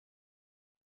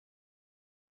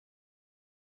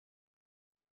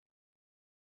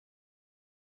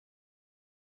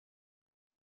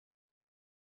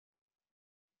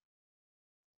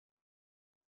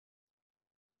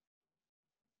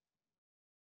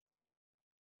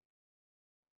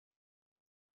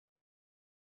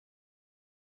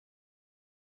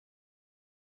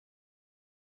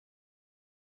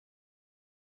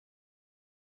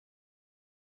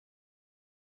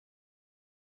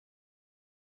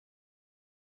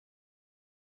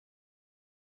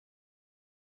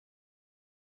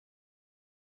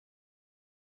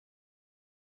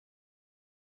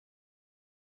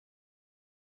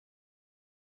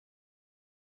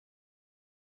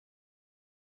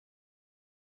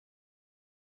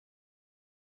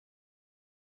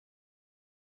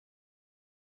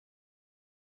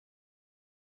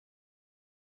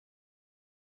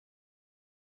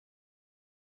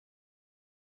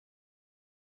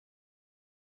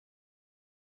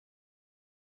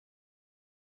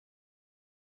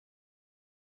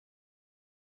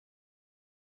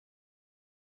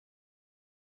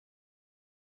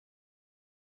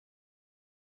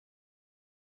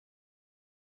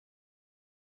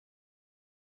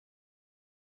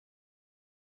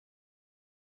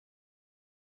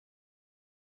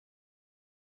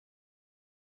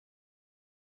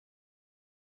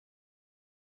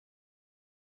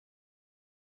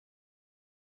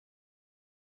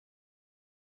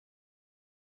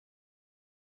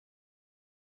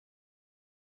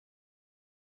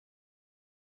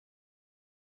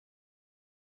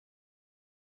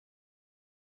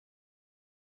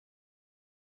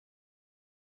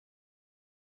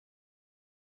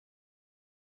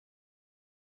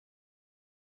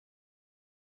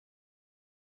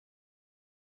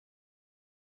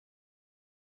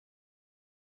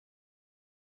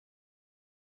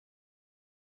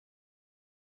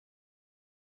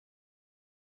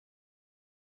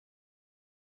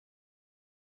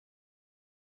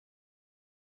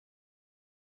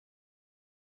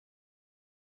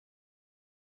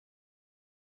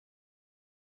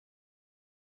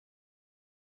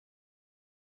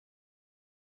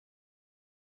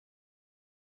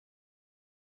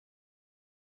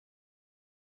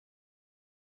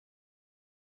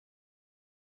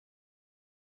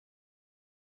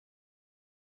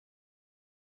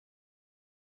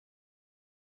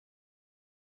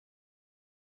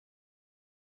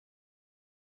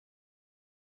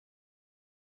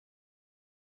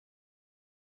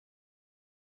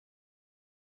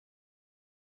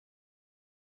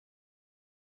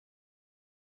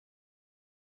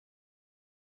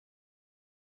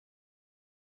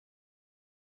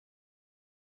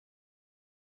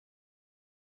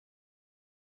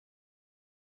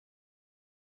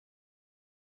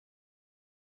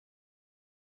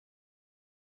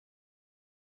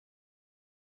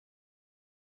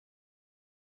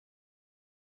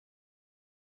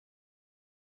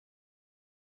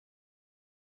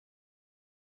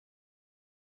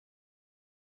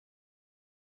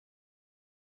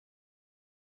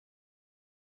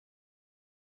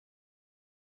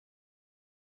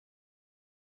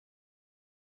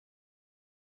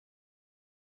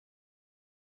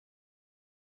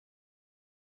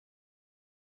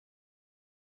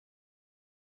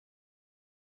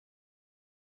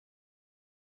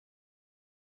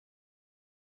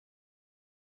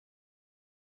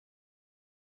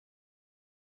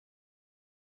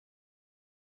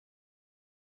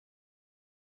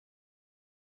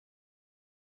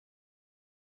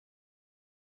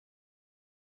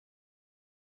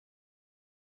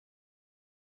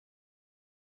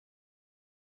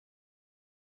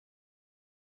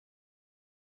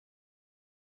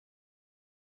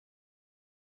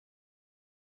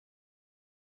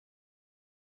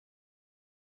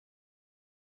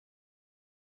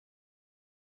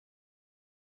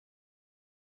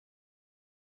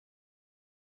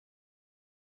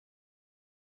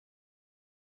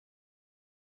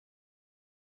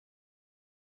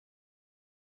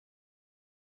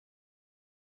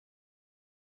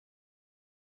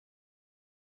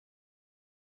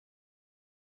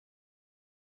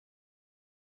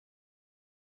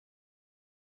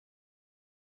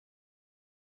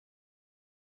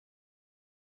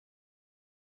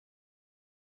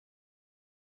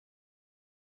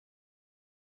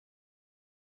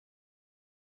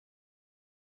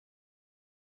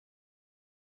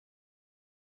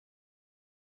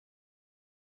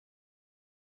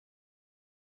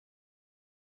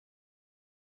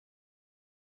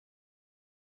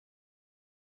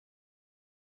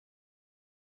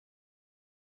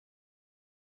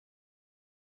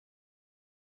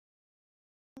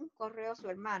 correo a su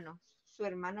hermano. Su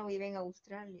hermano vive en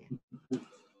Australia.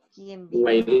 ¿Quién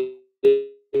My vive?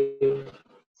 live,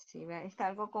 Sí, está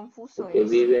algo confuso que eso.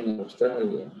 vive en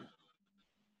Australia.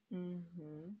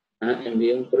 Ujú.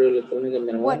 Envié un correo electrónico a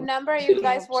mi What hermano. number are Si, you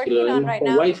guys si working lo on vemos right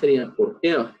con now? Y sería ¿por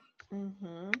qué?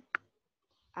 Ujú.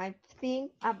 I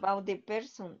think about the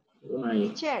person. My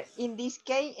Teacher, in this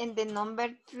case, in the number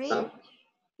 3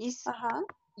 is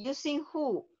using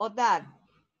who or that.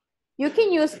 You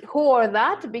can use who or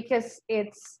that because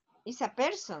it's It's a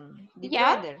person, the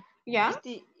yeah, brother. yeah.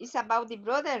 It's about the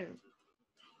brother.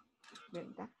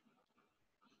 ¿Verdad?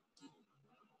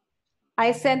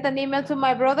 I sent an email to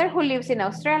my brother who lives in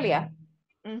Australia.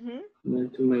 to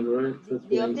my brother,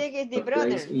 The object is the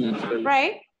brother. in Australia.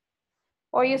 Right?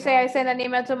 Or you say I sent an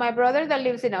email to my brother that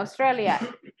lives in Australia.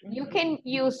 You can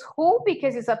use who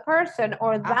because it's a person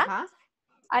or that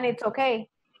and it's okay.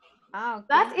 Okay.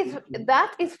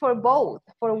 That is for both,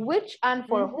 for which and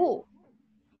for who.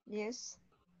 Yes.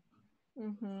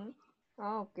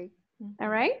 Oh, okay. All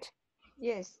right?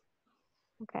 Yes.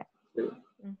 Okay.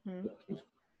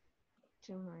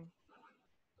 To my.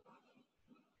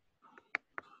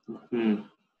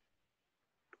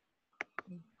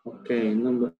 Okay,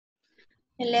 number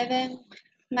 11.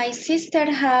 My sister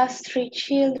has 3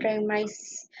 children.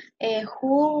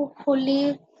 Who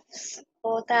lives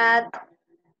or that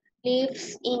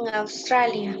lives in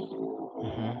Australia.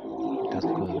 That's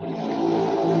good.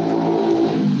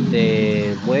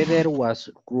 The weather was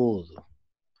rude.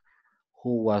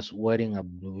 Who was wearing a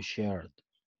blue shirt?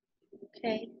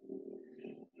 Okay.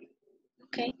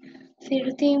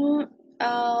 13.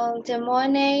 The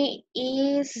money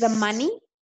is the money.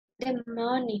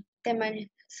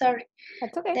 Sorry.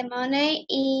 That's okay. The money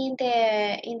in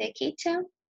the kitchen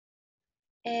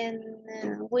and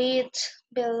which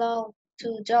belong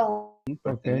to John.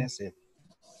 Okay.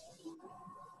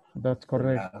 That's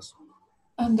correct.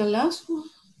 And the last one?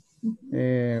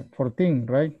 14,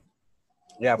 right?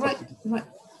 Yeah, Right, right.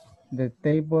 The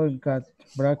table got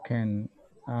broken.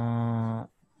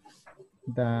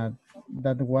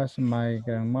 That was my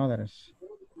grandmother's.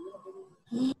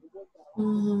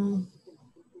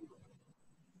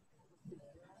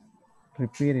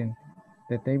 Repeating,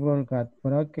 the table got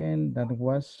broken. That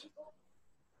was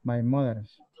my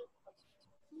mother's.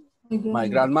 My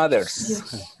grandmother's.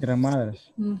 Yes.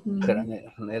 Grandmother's.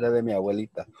 Era de mi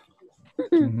abuelita.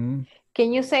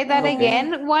 Can you say that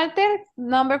again, Walter?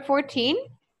 Number 14?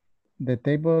 The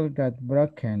table got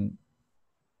broken,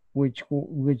 which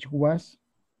was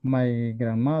my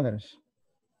grandmother's.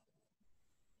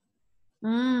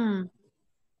 The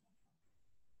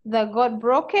got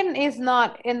broken is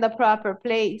not in the proper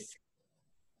place.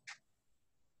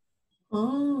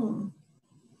 Oh.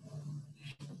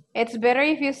 It's better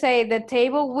if you say the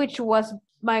table which was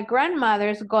my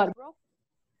grandmother's got broken.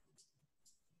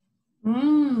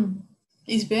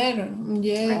 It's better.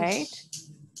 Yes. Right?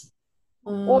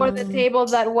 Or the table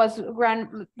that was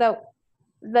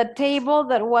the table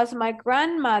that was my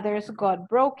grandmother's got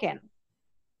broken.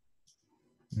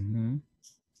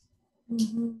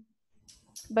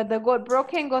 But the got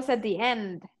broken goes at the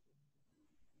end.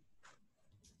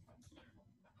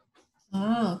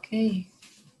 Ah, okay.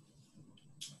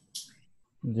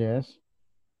 Yes.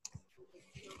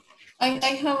 I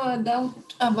have a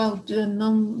doubt about the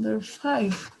number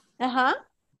 5.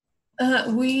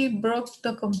 We broke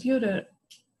the computer.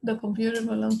 The computer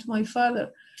belonged to my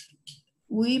father.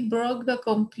 We broke the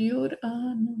computer.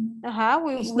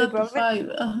 It's we not broke 5.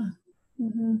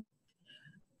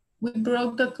 We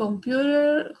broke the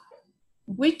computer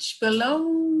which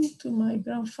belonged to my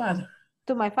grandfather.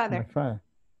 To my father. My father.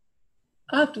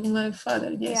 To my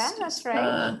father, yes. Yeah, that's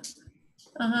right.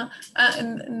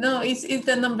 No, it's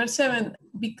the number 7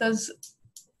 because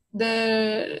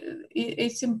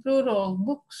it's in plural,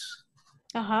 books.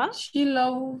 She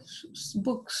loves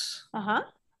books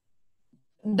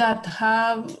that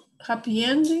have happy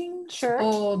endings. Sure.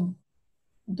 Or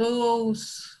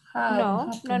those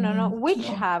have No. Which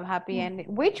have happy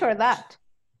ending? Which or that?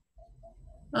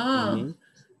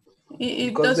 It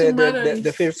Because doesn't matter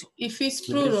if it's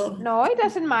plural. No, it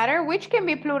doesn't matter. Which can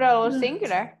be plural or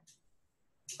singular.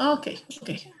 Okay.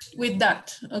 With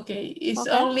that, it's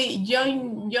only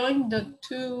join the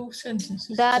 2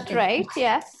 sentences. That's right,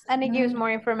 yes. And it gives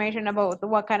more information about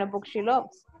what kind of book she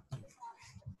loves.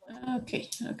 Okay.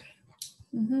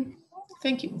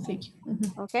 Thank you.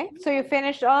 Okay, so you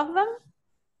finished all of them?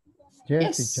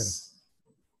 Yes, teacher.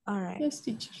 All right. Yes,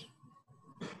 teacher.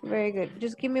 Very good.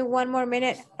 Just give me one more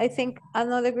minute. I think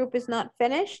another group is not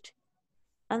finished.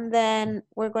 And then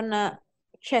we're gonna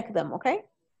check them, okay?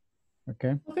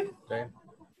 Okay.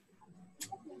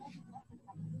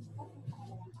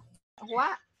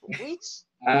 What? Which?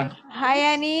 Hi,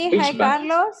 Annie. Which Hi, bank?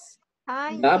 Carlos.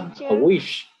 Hi, That teacher. a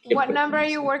wish. What number are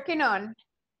you working on?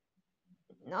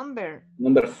 Number.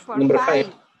 Number For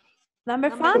five. Number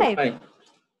Number five. Five.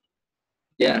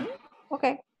 Yeah.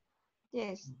 Okay.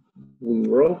 Yes. We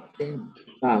wrote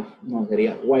five. No,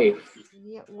 sería wife.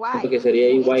 Yeah, Siento why? que sería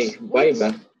ahí Which? wife.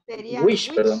 Sería Wish,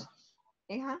 which? perdón.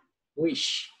 Ajá.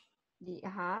 Wish. We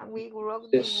wrote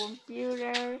the Yes.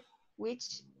 computer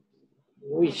which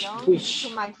Wish. belongs Wish.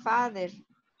 to my father.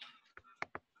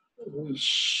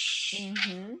 Wish.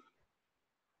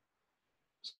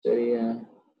 Sería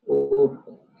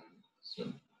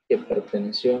sí, que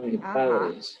perteneció a mis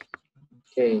padres.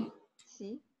 Ok.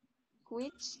 Sí.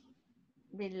 Which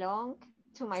belong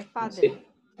to my father. Sí,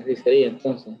 así sería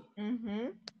entonces.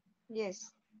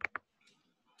 Yes.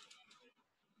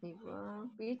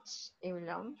 Which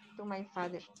belong to my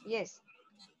father. Yes.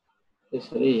 ¿Qué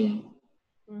sería?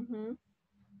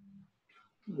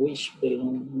 Wish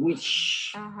belong.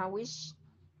 Wish. Which.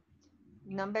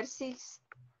 Number 6.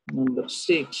 Number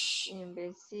 6.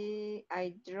 Number 6.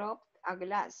 I dropped a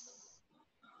glass.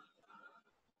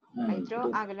 I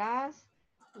dropped a glass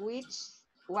which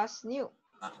was new.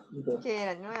 Que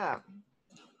era nueva.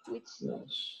 Which.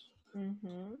 Glass.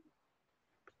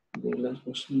 The glass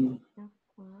was new.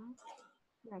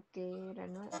 La que era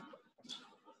nueva.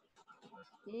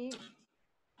 Y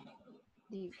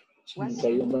Se me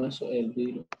cayó un vaso, el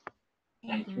vidrio.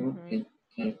 El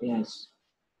glass.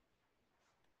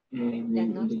 Ya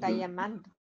no está llamando.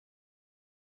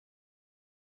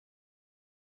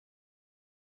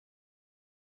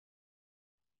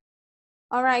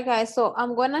 All right, guys. So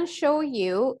I'm gonna show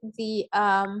you the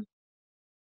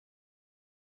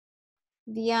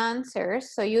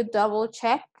answers. So you double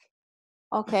check.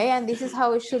 Okay, and this is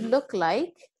how it should look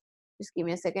like. Just give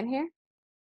me a second here.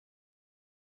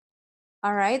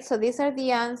 All right, so these are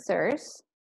the answers.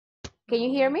 Can you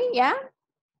hear me? Yeah?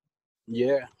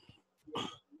 Yeah.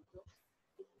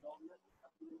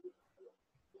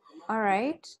 All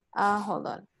right, hold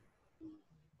on.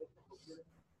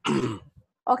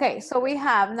 Okay, so we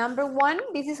have number 1.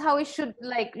 This is how it should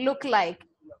look like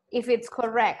if it's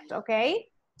correct, okay?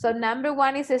 So number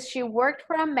 1, it says she worked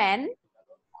for a man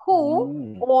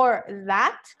who or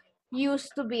that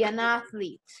used to be an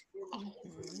athlete.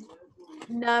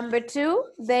 Number 2,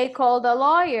 they called a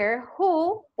lawyer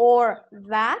who or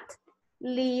that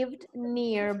lived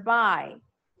nearby.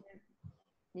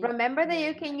 Remember that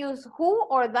you can use who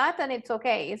or that and it's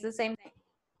okay. It's the same thing.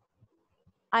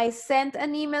 I sent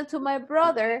an email to my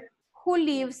brother who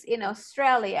lives in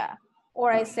Australia.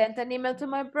 Or I sent an email to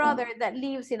my brother that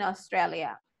lives in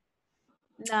Australia.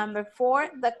 Number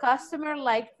 4, the customer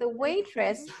liked the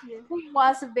waitress who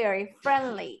was very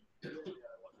friendly.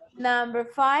 Number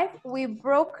 5, we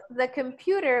broke the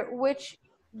computer which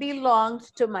belonged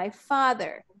to my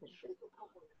father.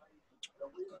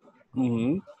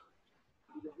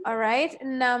 All right,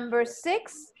 number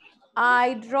 6,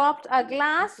 I dropped a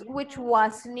glass which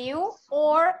was new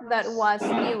or that was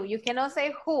new. You cannot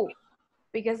say who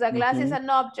because the glass is an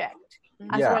object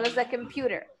as well as the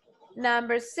computer.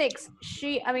 Number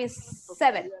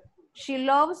 7, she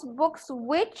loves books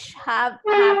which have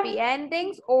happy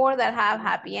endings or that have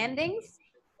happy endings.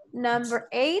 Number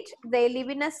 8, they live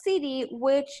in a city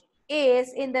which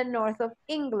is in the north of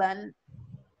England.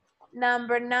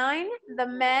 Number 9, the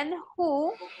man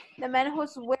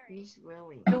who's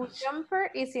wearing blue jumper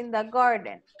is in the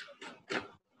garden.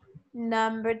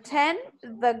 Number 10,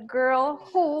 the girl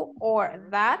who or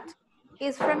that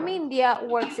is from India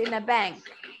works in a bank.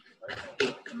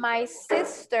 My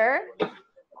sister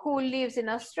who lives in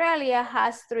Australia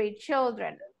has 3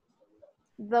 children.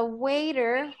 The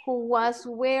waiter who was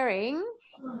wearing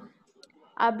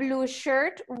a blue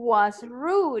shirt was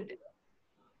rude.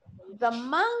 The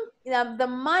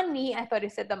money, I thought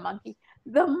it said the monkey.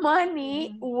 The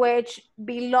money which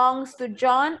belongs to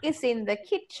John is in the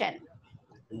kitchen.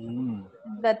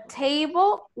 The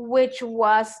table, which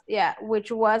was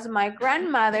my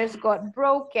grandmother's, got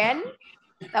broken.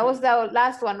 That was the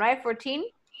last one, right? 14.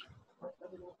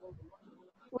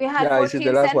 We had 14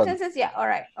 sentences. Yeah, all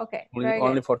right. Okay.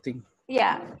 Only 14.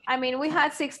 Yeah, I mean, we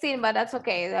had 16, but that's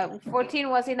okay. 14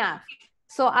 was enough.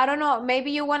 So I don't know, maybe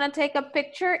you want to take a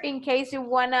picture in case you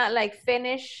want to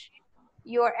finish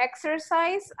your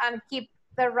exercise and keep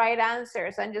the right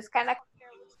answers and just kind of compare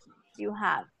what you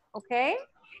have, okay?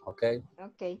 Okay.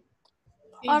 Okay.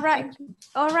 All right.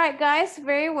 All right, guys,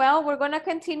 very well. We're going to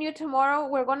continue tomorrow.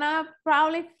 We're going to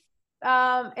probably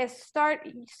start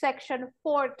section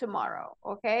 4 tomorrow,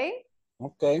 okay?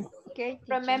 Okay. Okay.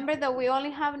 Remember that we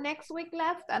only have next week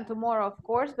left and tomorrow, of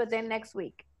course, but then next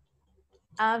week.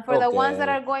 And for the ones that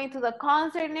are going to the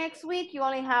concert next week, you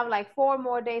only have like 4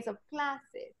 more days of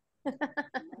classes.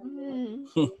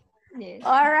 Yes.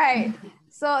 All right.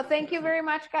 So thank you very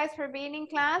much, guys, for being in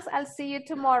class. I'll see you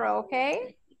tomorrow,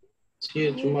 okay? See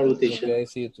you tomorrow, teacher. Okay,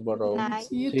 see you tomorrow. Night.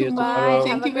 See you See you tomorrow. tomorrow.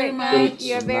 Thank Have a you very great night. much.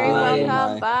 You're Good very night, good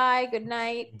welcome. night. Bye. Good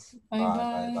night. Bye Bye, bye.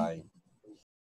 bye, bye.